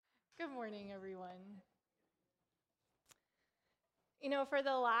Good morning, everyone. For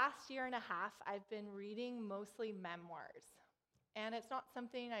the last year and a half, I've been reading mostly memoirs. And it's not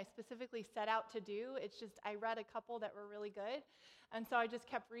something I specifically set out to do. It's just I read a couple that were really good, and so I just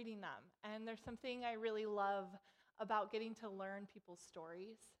kept reading them. And there's something I really love about getting to learn people's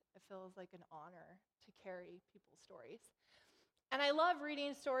stories. It feels like an honor to carry people's stories. And I love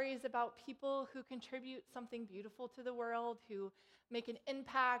reading stories about people who contribute something beautiful to the world, who make an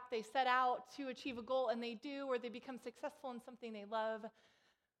impact, they set out to achieve a goal, and they do, or they become successful in something they love.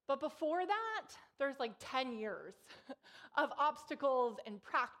 But before that, there's like 10 years of obstacles and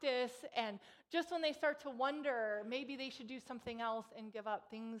practice, and just when they start to wonder, maybe they should do something else and give up,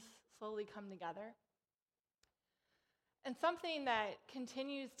 things slowly come together. And something that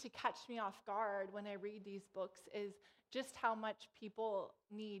continues to catch me off guard when I read these books is just how much people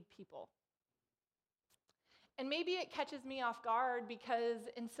need people. And maybe it catches me off guard because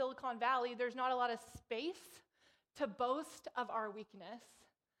in Silicon Valley, there's not a lot of space to boast of our weakness,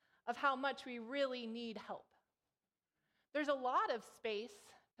 of how much we really need help. There's a lot of space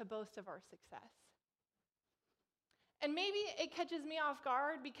to boast of our success. And maybe it catches me off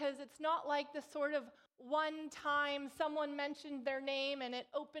guard because it's not like the sort of one time someone mentioned their name and it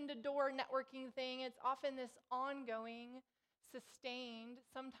opened a door networking thing. It's often this ongoing, sustained,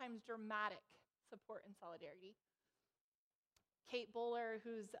 sometimes dramatic support and solidarity. Kate Bowler,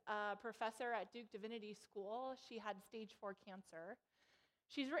 who's a professor at Duke Divinity School, she had stage 4 cancer.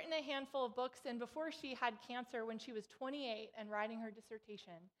 She's written a handful of books, and before she had cancer, when she was 28 and writing her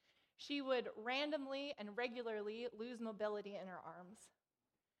dissertation, she would randomly and regularly lose mobility in her arms.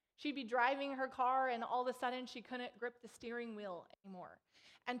 She'd be driving her car, and all of a sudden, she couldn't grip the steering wheel anymore.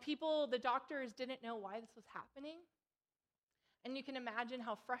 And the doctors didn't know why this was happening. And you can imagine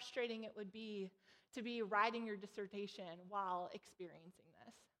how frustrating it would be to be writing your dissertation while experiencing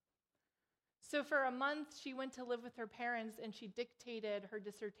this. So for a month, she went to live with her parents, and she dictated her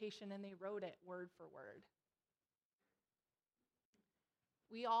dissertation, and they wrote it word for word.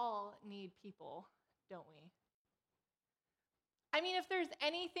 We all need people, don't we? I mean, if there's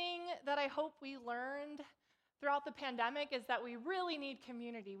anything that I hope we learned throughout the pandemic is that we really need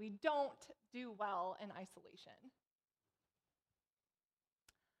community. We don't do well in isolation.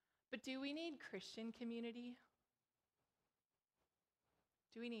 But do we need Christian community?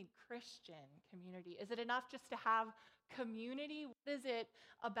 Do we need Christian community? Is it enough just to have community? What is it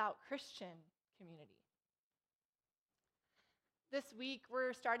about Christian community? This week,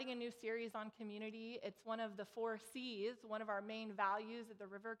 we're starting a new series on community. It's one of the 4 C's, one of our main values at the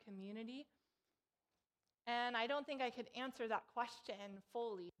River Community. And I don't think I could answer that question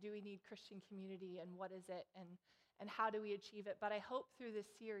fully. Do we need Christian community, and what is it, and how do we achieve it? But I hope through this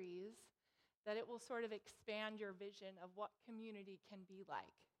series that it will sort of expand your vision of what community can be like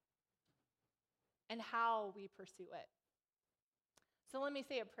and how we pursue it. So let me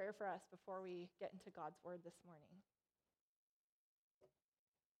say a prayer for us before we get into God's word this morning.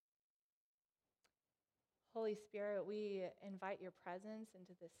 Holy Spirit, we invite your presence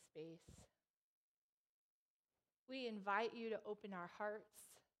into this space. We invite you to open our hearts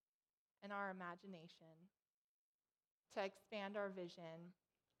and our imagination, to expand our vision,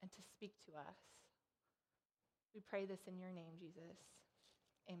 and to speak to us. We pray this in your name, Jesus.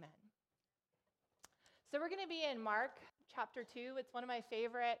 Amen. So we're going to be in Mark chapter 2. It's one of my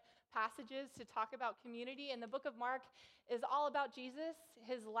favorite passages to talk about community. And the book of Mark is all about Jesus,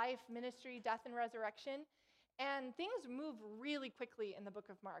 his life, ministry, death, and resurrection. And things move really quickly in the book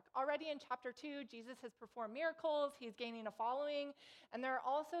of Mark. Already in chapter 2, Jesus has performed miracles. He's gaining a following. And there are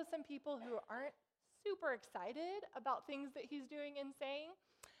also some people who aren't super excited about things that he's doing and saying.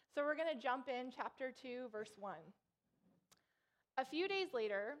 So we're going to jump in chapter 2, verse 1. A few days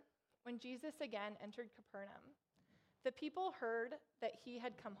later, when Jesus again entered Capernaum, the people heard that he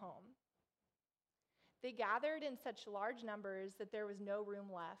had come home. They gathered in such large numbers that there was no room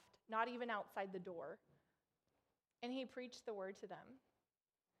left, not even outside the door. And he preached the word to them.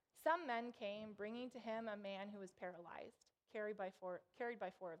 Some men came, bringing to him a man who was paralyzed, carried by four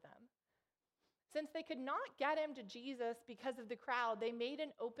of them. Since they could not get him to Jesus because of the crowd, they made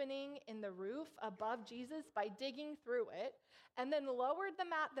an opening in the roof above Jesus by digging through it, and then lowered the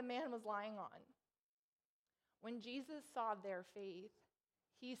mat the man was lying on. When Jesus saw their faith,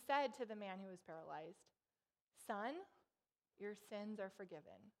 he said to the man who was paralyzed, "Son, your sins are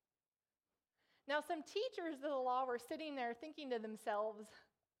forgiven." Now, some teachers of the law were sitting there thinking to themselves,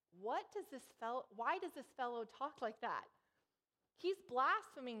 why does this fellow talk like that? He's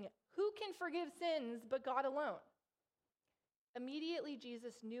blaspheming. Who can forgive sins but God alone? Immediately,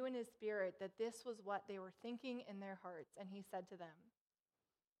 Jesus knew in his spirit that this was what they were thinking in their hearts, and he said to them,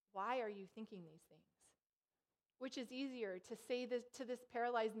 Why are you thinking these things? Which is easier, to say this to this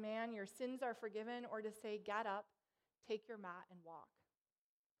paralyzed man, your sins are forgiven, or to say, get up, take your mat, and walk?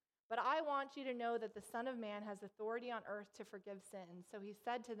 But I want you to know that the Son of Man has authority on earth to forgive sins. So he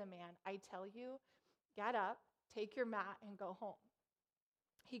said to the man, I tell you, get up, take your mat, and go home.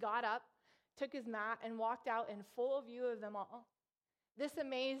 He got up, took his mat, and walked out in full view of them all. This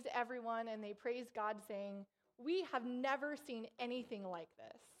amazed everyone, and they praised God, saying, we have never seen anything like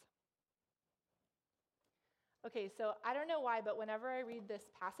this. Okay, so I don't know why, but whenever I read this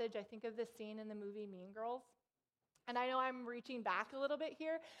passage, I think of this scene in the movie Mean Girls. And I know I'm reaching back a little bit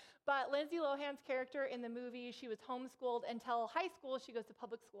here, but Lindsay Lohan's character in the movie, she was homeschooled until high school. She goes to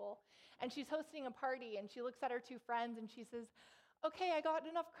public school, and she's hosting a party, and she looks at her two friends, and she says, okay, I got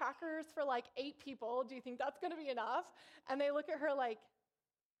enough crackers for like 8 people. Do you think that's going to be enough? And they look at her like,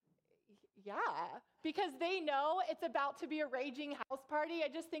 yeah, because they know it's about to be a raging house party. I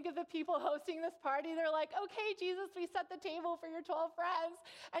just think of the people hosting this party. They're like, okay, Jesus, we set the table for your 12 friends.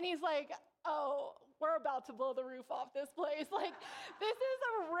 And he's like, oh, we're about to blow the roof off this place. Like, this is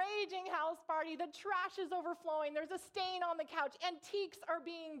a raging house party. The trash is overflowing. There's a stain on the couch. Antiques are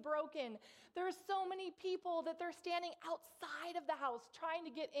being broken. There's so many people that they're standing outside of the house trying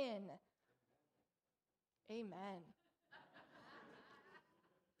to get in. Amen.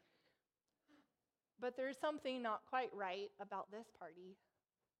 But there's something not quite right about this party,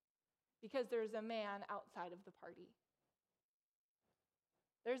 because there's a man outside of the party.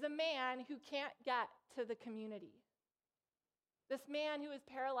 There's a man who can't get to the community. This man who is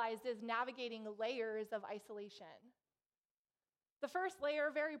paralyzed is navigating layers of isolation. The first layer,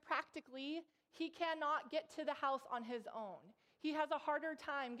 very practically, he cannot get to the house on his own. He has a harder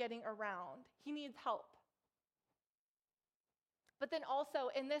time getting around. He needs help. But then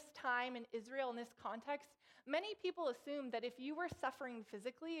also, in this time, in Israel, in this context, many people assumed that if you were suffering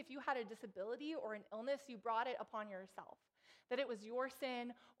physically, if you had a disability or an illness, you brought it upon yourself, that it was your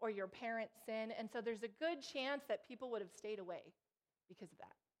sin or your parents' sin. And so there's a good chance that people would have stayed away because of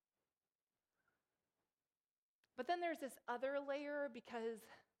that. But then there's this other layer, because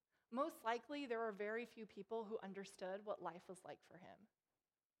most likely there were very few people who understood what life was like for him.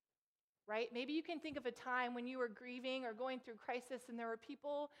 Right? Maybe you can think of a time when you were grieving or going through crisis, and there were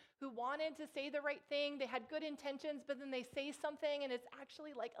people who wanted to say the right thing. They had good intentions, but then they say something and it's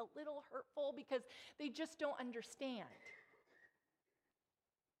actually like a little hurtful because they just don't understand.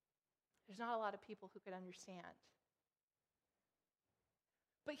 There's not a lot of people who could understand.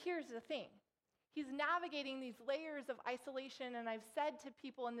 But here's the thing. He's navigating these layers of isolation, and I've said to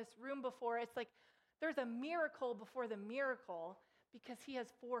people in this room before, it's like there's a miracle before the miracle, because he has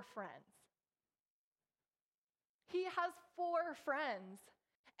 4 friends. He has 4 friends.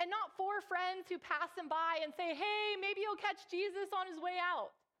 And not 4 friends who pass him by and say, hey, maybe you'll catch Jesus on his way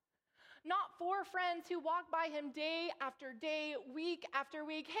out. Not 4 friends who walk by him day after day, week after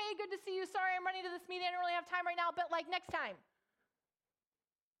week. Hey, good to see you. Sorry, I'm running to this meeting. I don't really have time right now, but like next time.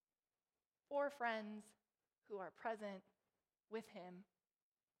 4 friends who are present with him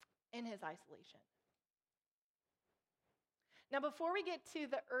in his isolation. Now, before we get to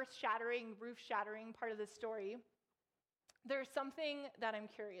the earth-shattering, roof-shattering part of the story, there's something that I'm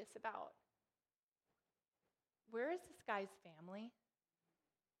curious about. Where is this guy's family?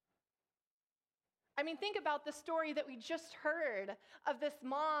 I mean, think about the story that we just heard of this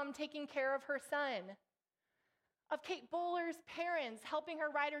mom taking care of her son, of Kate Bowler's parents helping her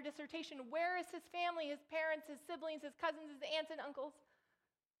write her dissertation. Where is his family, his parents, his siblings, his cousins, his aunts and uncles?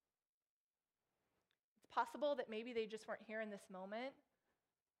 Possible that maybe they just weren't here in this moment,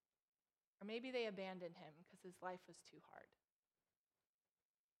 or maybe they abandoned him because his life was too hard.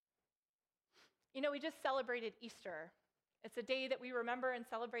 You know, we just celebrated Easter. It's a day that we remember and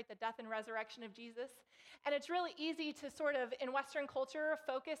celebrate the death and resurrection of Jesus. And it's really easy to sort of, in Western culture,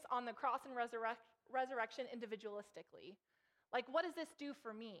 focus on the cross and resurrection individualistically. Like, what does this do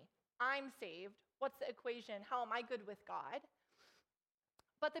for me? I'm saved. What's the equation? How am I good with God?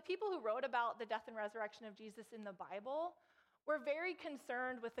 But the people who wrote about the death and resurrection of Jesus in the Bible were very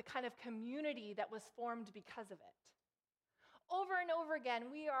concerned with the kind of community that was formed because of it. Over and over again,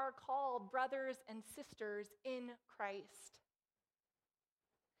 we are called brothers and sisters in Christ.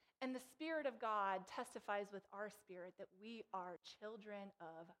 And the Spirit of God testifies with our spirit that we are children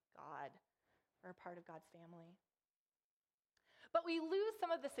of God. We're a part of God's family. But we lose some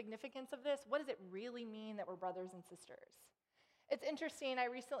of the significance of this. What does it really mean that we're brothers and sisters? It's interesting, I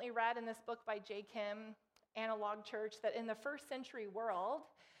recently read in this book by J. Kim, Analog Church, that in the first century world,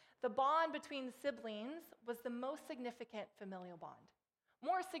 the bond between siblings was the most significant familial bond,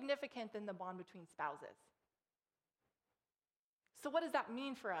 more significant than the bond between spouses. So what does that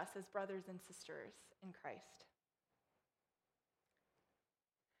mean for us as brothers and sisters in Christ?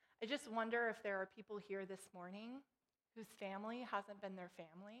 I just wonder if there are people here this morning whose family hasn't been their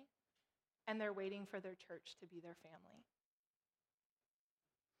family, and they're waiting for their church to be their family.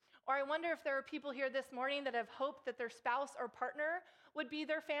 Or I wonder if there are people here this morning that have hoped that their spouse or partner would be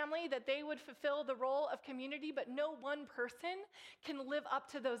their family, that they would fulfill the role of community, but no one person can live up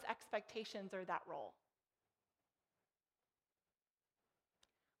to those expectations or that role.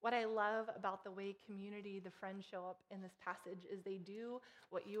 What I love about the way community, the friends show up in this passage is they do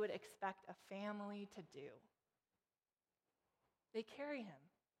what you would expect a family to do. They carry him.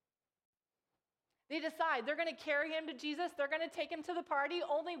 They decide they're going to carry him to Jesus. They're going to take him to the party.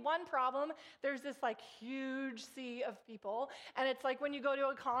 Only one problem. There's this huge sea of people. And it's like when you go to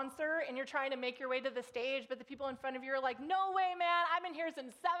a concert and you're trying to make your way to the stage, but the people in front of you are like, no way, man. I've been here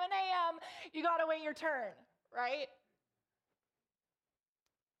since 7 a.m. You got to wait your turn, right?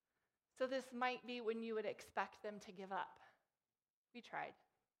 So this might be when you would expect them to give up. We tried.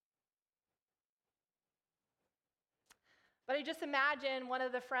 But I just imagine one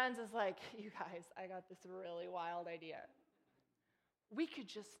of the friends is like, you guys, I got this really wild idea. We could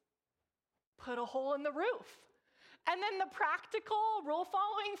just put a hole in the roof. And then the practical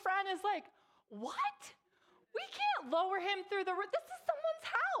rule-following friend is like, what? We can't lower him through the roof. This is someone's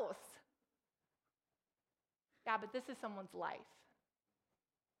house. Yeah, but this is someone's life.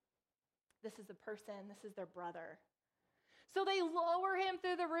 This is a person. This is their brother. So they lower him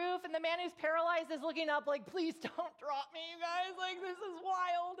through the roof, and the man who's paralyzed is looking up like, please don't drop me, you guys. This is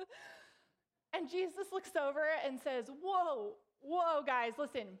wild. And Jesus looks over and says, whoa, guys,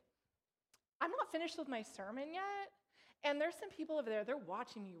 listen. I'm not finished with my sermon yet, and there's some people over there, they're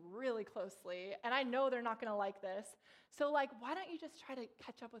watching me really closely, and I know they're not going to like this. So, why don't you just try to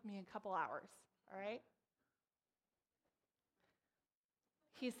catch up with me in a couple hours, all right?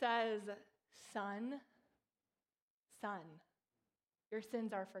 He says, son, your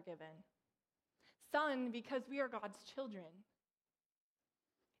sins are forgiven. Son, because we are God's children.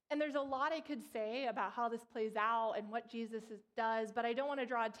 And there's a lot I could say about how this plays out and what Jesus does, but I don't want to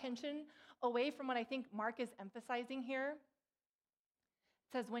draw attention away from what I think Mark is emphasizing here.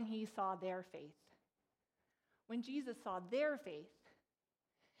 It says, when he saw their faith. When Jesus saw their faith.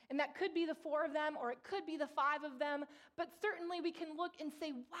 And that could be the 4 of them, or it could be the 5 of them, but certainly we can look and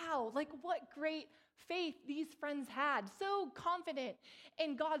say, wow, what great faith these friends had. So confident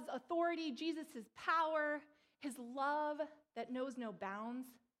in God's authority, Jesus' power, his love that knows no bounds.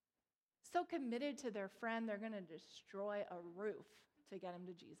 So committed to their friend, they're going to destroy a roof to get him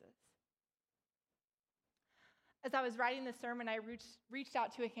to Jesus. As I was writing this sermon, I reached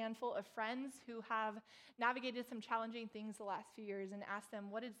out to a handful of friends who have navigated some challenging things the last few years and asked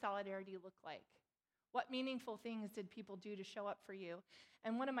them, what did solidarity look like? What meaningful things did people do to show up for you?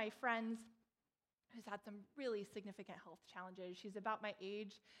 And one of my friends, who's had some really significant health challenges, she's about my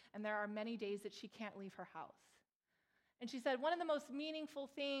age, and there are many days that she can't leave her house. And she said, one of the most meaningful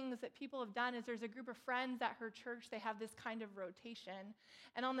things that people have done is there's a group of friends at her church, they have this kind of rotation.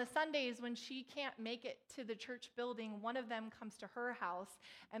 And on the Sundays when she can't make it to the church building, one of them comes to her house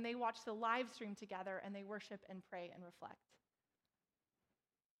and they watch the live stream together and they worship and pray and reflect.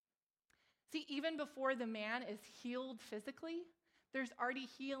 See, even before the man is healed physically, there's already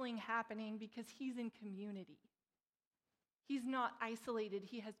healing happening because he's in community. He's not isolated,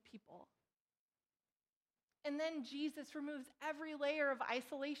 he has people. And then Jesus removes every layer of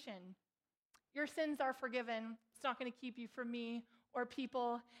isolation. Your sins are forgiven. It's not going to keep you from me or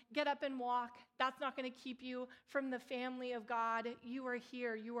people. Get up and walk. That's not going to keep you from the family of God. You are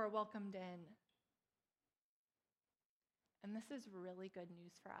here. You are welcomed in. And this is really good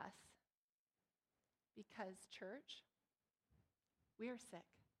news for us. Because, church, we are sick.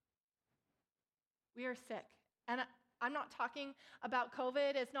 We are sick. And I'm not talking about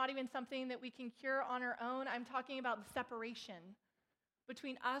COVID. It's not even something that we can cure on our own. I'm talking about the separation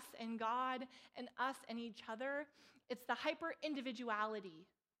between us and God and us and each other. It's the hyper-individuality.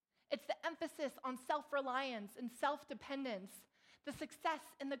 It's the emphasis on self-reliance and self-dependence, the success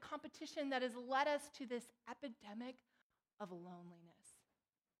and the competition that has led us to this epidemic of loneliness.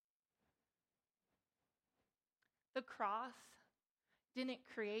 The cross didn't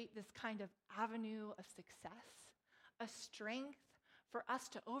create this kind of avenue of success, a strength for us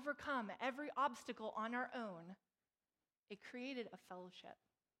to overcome every obstacle on our own. It created a fellowship,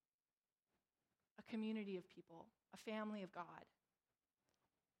 a community of people, a family of God.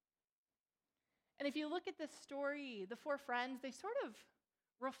 And if you look at this story, the 4 friends, they sort of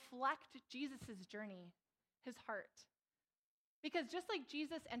reflect Jesus' journey, his heart. Because just like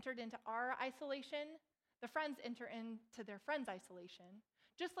Jesus entered into our isolation, The friends enter into their friend's isolation.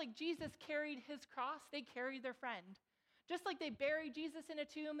 Just like Jesus carried his cross, they carried their friend. Just like they buried Jesus in a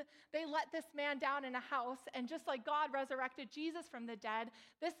tomb, they let this man down in a house. And just like God resurrected Jesus from the dead,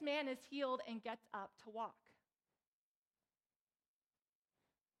 this man is healed and gets up to walk.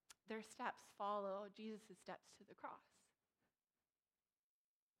 Their steps follow Jesus' steps to the cross.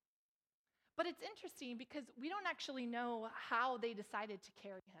 But it's interesting because we don't actually know how they decided to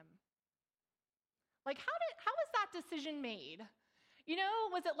carry him. Like, how was that decision made? You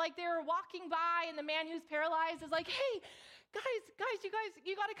know, was it like they were walking by and the man who's paralyzed is like, hey,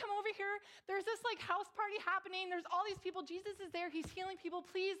 you got to come over here. There's this like house party happening. There's all these people. Jesus is there. He's healing people.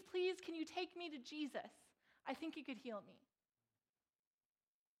 Please, can you take me to Jesus? I think he could heal me.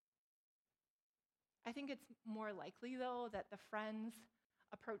 I think it's more likely, though, that the friends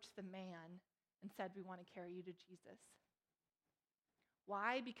approached the man and said, we want to carry you to Jesus.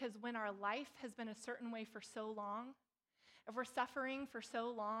 Why? Because when our life has been a certain way for so long, if we're suffering for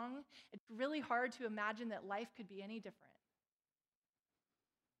so long, it's really hard to imagine that life could be any different.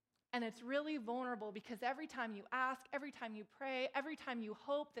 And it's really vulnerable because every time you ask, every time you pray, every time you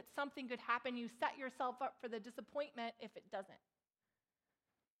hope that something could happen, you set yourself up for the disappointment if it doesn't.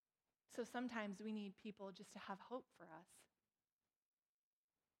 So sometimes we need people just to have hope for us.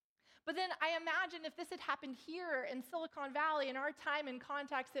 But then I imagine if this had happened here in Silicon Valley, in our time and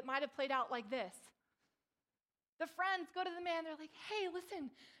context, it might have played out like this. The friends go to the man, they're like, hey, listen,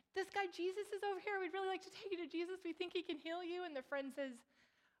 this guy Jesus is over here. We'd really like to take you to Jesus. We think he can heal you. And the friend says,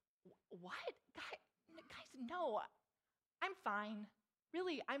 what? Guys, no, I'm fine.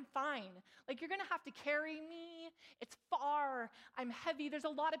 Really, I'm fine. Like, you're going to have to carry me. It's far. I'm heavy. There's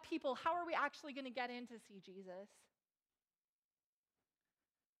a lot of people. How are we actually going to get in to see Jesus?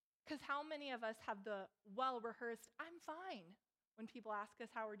 Because how many of us have the well-rehearsed, I'm fine, when people ask us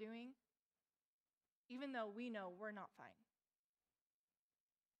how we're doing, even though we know we're not fine?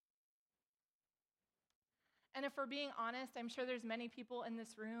 And if we're being honest, I'm sure there's many people in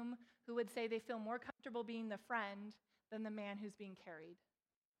this room who would say they feel more comfortable being the friend than the man who's being carried.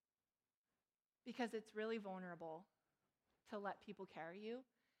 Because it's really vulnerable to let people carry you.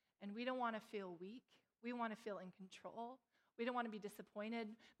 And we don't want to feel weak. We want to feel in control. We don't want to be disappointed.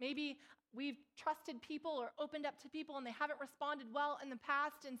 Maybe we've trusted people or opened up to people and they haven't responded well in the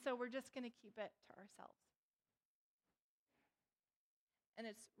past, and so we're just going to keep it to ourselves. And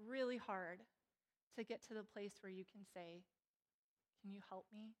it's really hard to get to the place where you can say, can you help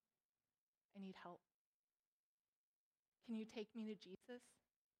me? I need help. Can you take me to Jesus?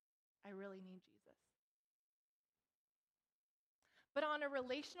 I really need Jesus. But on a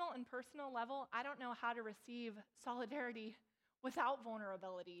relational and personal level, I don't know how to receive solidarity without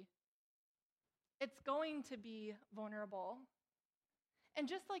vulnerability. It's going to be vulnerable. And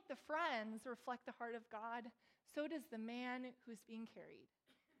just like the friends reflect the heart of God, so does the man who's being carried.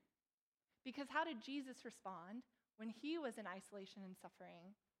 Because how did Jesus respond when he was in isolation and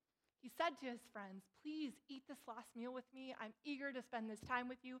suffering? He said to his friends, please eat this last meal with me. I'm eager to spend this time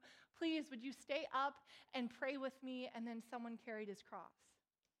with you. Please, would you stay up and pray with me? And then someone carried his cross.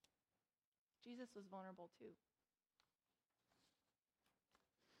 Jesus was vulnerable too.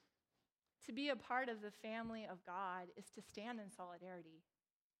 To be a part of the family of God is to stand in solidarity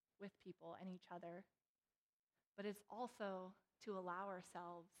with people and each other. But it's also to allow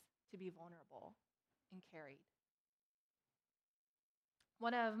ourselves to be vulnerable and carried.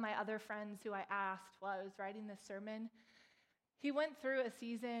 One of my other friends who I asked while I was writing this sermon, he went through a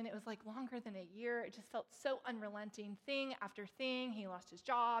season, it was like longer than a year. It just felt so unrelenting, thing after thing. He lost his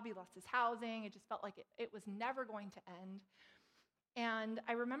job, he lost his housing. It just felt like it was never going to end. And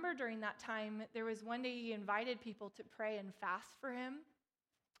I remember during that time, there was one day he invited people to pray and fast for him.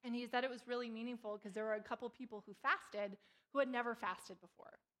 And he said it was really meaningful because there were a couple people who fasted who had never fasted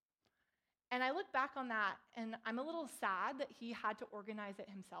before. And I look back on that, and I'm a little sad that he had to organize it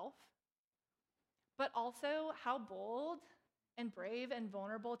himself, but also how bold and brave and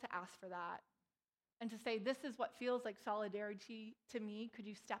vulnerable to ask for that and to say, this is what feels like solidarity to me. Could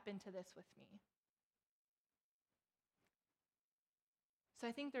you step into this with me? So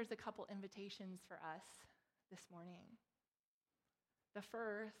I think there's a couple invitations for us this morning. The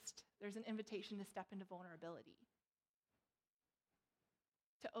first, there's an invitation to step into vulnerability,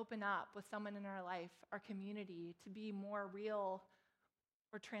 to open up with someone in our life, our community, to be more real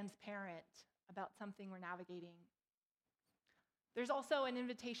or transparent about something we're navigating. There's also an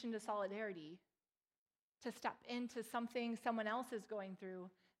invitation to solidarity, to step into something someone else is going through,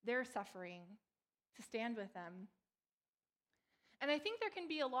 their suffering, to stand with them. And I think there can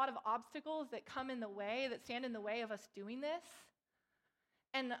be a lot of obstacles that come in the way, that stand in the way of us doing this.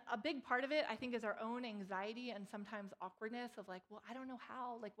 And a big part of it, I think, is our own anxiety and sometimes awkwardness of like, well, I don't know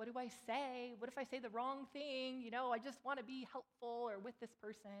how. Like, what do I say? What if I say the wrong thing? I just want to be helpful or with this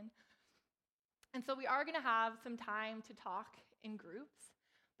person. And so we are going to have some time to talk in groups.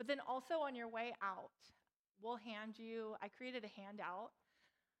 But then also on your way out, I created a handout.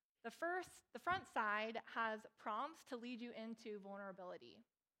 The front side has prompts to lead you into vulnerability.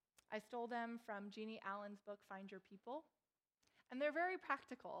 I stole them from Jeannie Allen's book, Find Your People. And they're very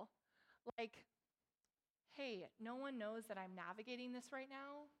practical. Like, hey, no one knows that I'm navigating this right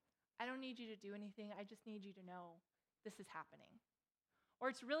now. I don't need you to do anything. I just need you to know this is happening. Or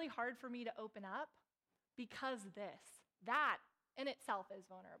it's really hard for me to open up because that in itself is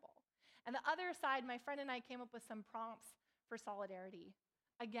vulnerable. And the other side, my friend and I came up with some prompts for solidarity.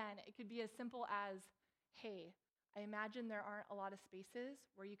 Again, it could be as simple as, hey, I imagine there aren't a lot of spaces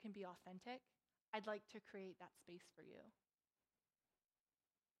where you can be authentic. I'd like to create that space for you.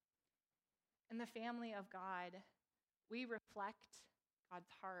 In the family of God, we reflect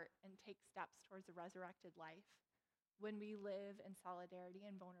God's heart and take steps towards a resurrected life when we live in solidarity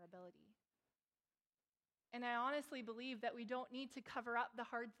and vulnerability. And I honestly believe that we don't need to cover up the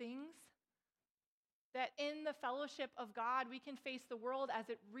hard things, that in the fellowship of God, we can face the world as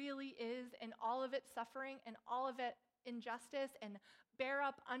it really is in all of its suffering and all of its injustice and bear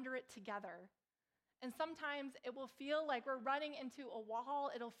up under it together. And sometimes it will feel like we're running into a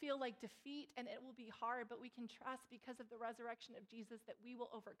wall. It'll feel like defeat, and it will be hard, but we can trust because of the resurrection of Jesus that we will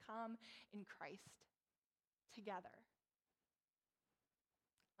overcome in Christ together.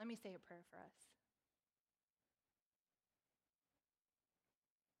 Let me say a prayer for us.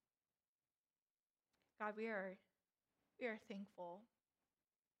 God, we are thankful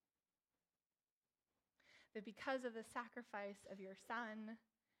that because of the sacrifice of your Son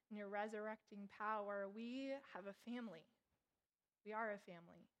and your resurrecting power, we have a family. We are a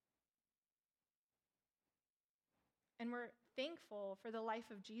family. And we're thankful for the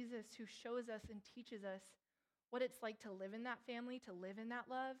life of Jesus, who shows us and teaches us what it's like to live in that family, to live in that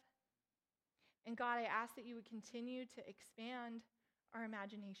love. And God, I ask that you would continue to expand our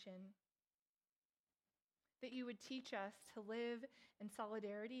imagination, that you would teach us to live in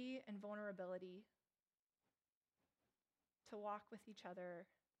solidarity and vulnerability, to walk with each other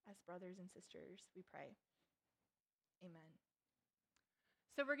as brothers and sisters, we pray. Amen.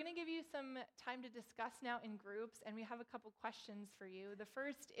 So we're going to give you some time to discuss now in groups, and we have a couple questions for you. The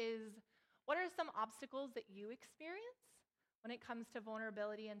first is, what are some obstacles that you experience when it comes to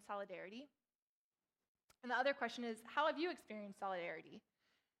vulnerability and solidarity? And the other question is, how have you experienced solidarity?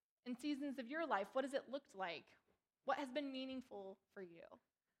 In seasons of your life, what has it looked like? What has been meaningful for you?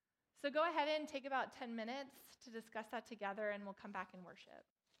 So go ahead and take about 10 minutes to discuss that together, and we'll come back and worship.